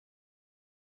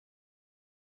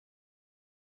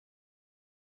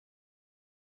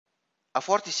A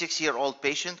 46-year-old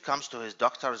patient comes to his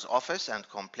doctor's office and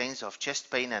complains of chest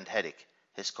pain and headache.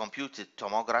 His computed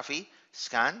tomography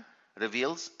scan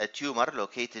reveals a tumor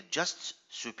located just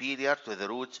superior to the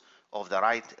root of the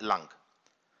right lung.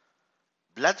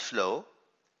 Blood flow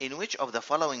in which of the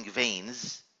following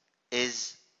veins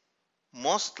is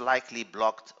most likely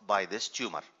blocked by this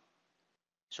tumor?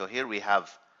 So here we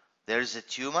have, there is a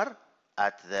tumor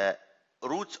at the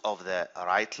root of the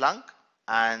right lung,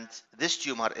 and this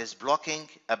tumor is blocking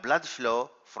a blood flow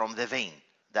from the vein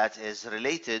that is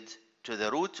related to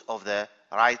the root of the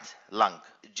right lung,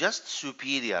 just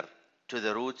superior to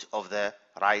the root of the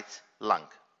right lung.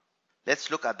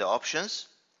 Let's look at the options.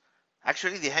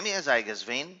 Actually, the hemiazygous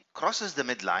vein crosses the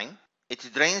midline. It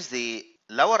drains the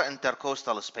lower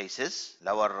intercostal spaces,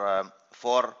 lower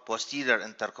 4 posterior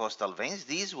intercostal veins.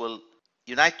 These will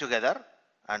unite together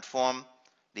and form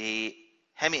the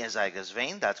hemiazygous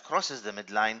vein that crosses the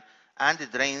midline and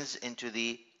drains into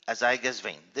the azygous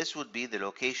vein. This would be the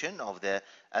location of the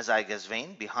azygous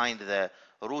vein behind the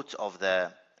root of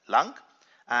the lung,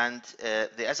 and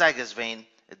the azygous vein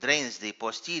drains the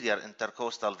posterior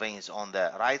intercostal veins on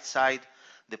the right side.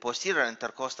 The posterior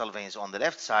intercostal veins on the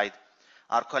left side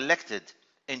are collected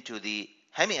into the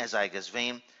hemiazygous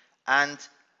vein, and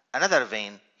another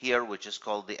vein here which is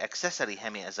called the accessory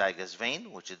hemiazygous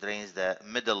vein, which drains the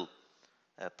middle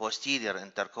posterior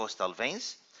intercostal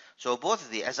veins. So both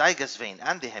the azygous vein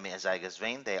and the hemiazygous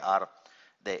vein, they are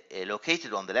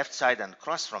located on the left side and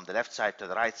cross from the left side to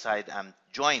the right side and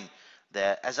join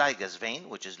the azygous vein,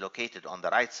 which is located on the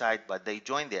right side, but they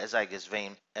join the azygous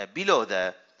vein below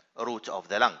the root of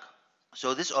the lung.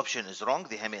 So this option is wrong.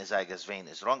 The hemiazygous vein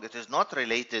is wrong. It is not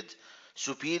related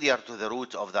superior to the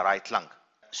root of the right lung.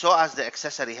 So as the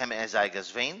accessory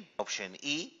hemiazygous vein, option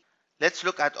E. Let's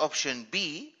look at option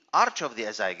B, arch of the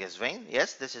azygous vein.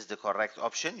 Yes, this is the correct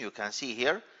option. You can see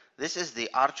here, this is the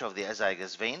arch of the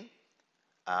azygous vein.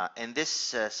 In this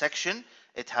section,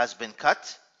 it has been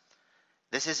cut.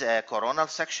 This is a coronal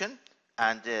section,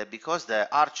 and because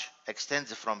the arch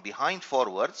extends from behind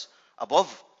forwards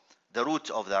above the root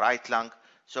of the right lung,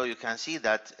 so you can see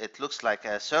that it looks like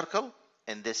a circle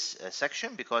in this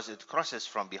section because it crosses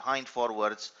from behind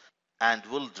forwards and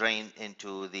will drain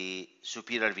into the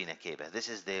superior vena cava. This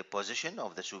is the position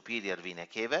of the superior vena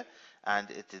cava, and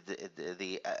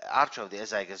the arch of the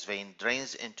azygous vein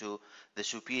drains into the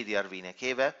superior vena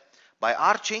cava by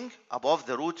arching above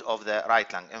the root of the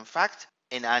right lung. In fact,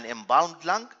 in an embalmed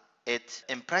lung, it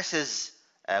impresses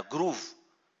a groove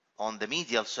on the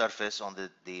medial surface, on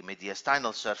the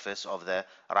mediastinal surface of the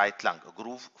right lung, a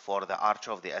groove for the arch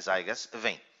of the azygous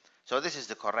vein. So this is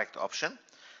the correct option,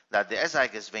 that the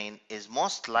azygous vein is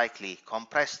most likely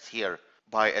compressed here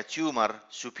by a tumor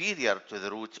superior to the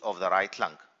root of the right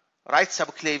lung. Right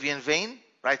subclavian vein.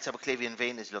 Right subclavian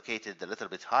vein is located a little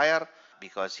bit higher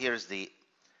because here's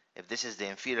if this is the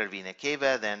inferior vena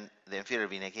cava, then the inferior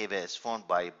vena cava is formed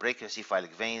by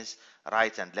brachiocephalic veins,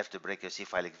 right and left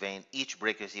brachiocephalic vein. Each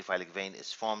brachiocephalic vein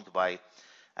is formed by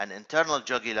an internal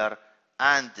jugular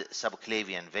and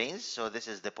subclavian veins. So this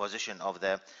is the position of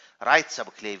the right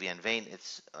subclavian vein.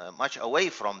 It's much away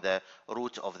from the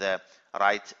root of the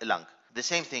right lung. The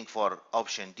same thing for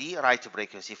option D, right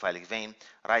brachiocephalic vein.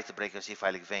 Right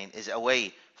brachiocephalic vein is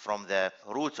away from the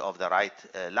root of the right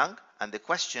lung. And the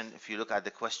question, if you look at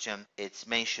the question, it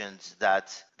mentions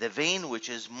that the vein which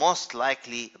is most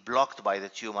likely blocked by the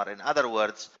tumor, in other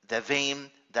words, the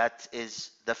vein that is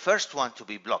the first one to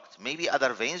be blocked. Maybe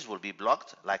other veins will be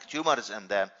blocked, like tumors in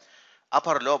the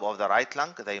upper lobe of the right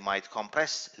lung. They might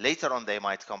compress, later on they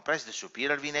might compress the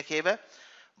superior vena cava.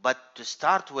 But to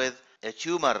start with, a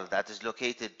tumor that is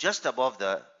located just above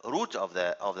the root of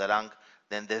the lung,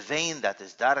 then the vein that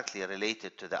is directly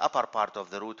related to the upper part of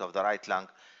the root of the right lung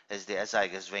is the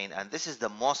azygous vein, and this is the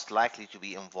most likely to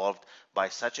be involved by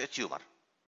such a tumor.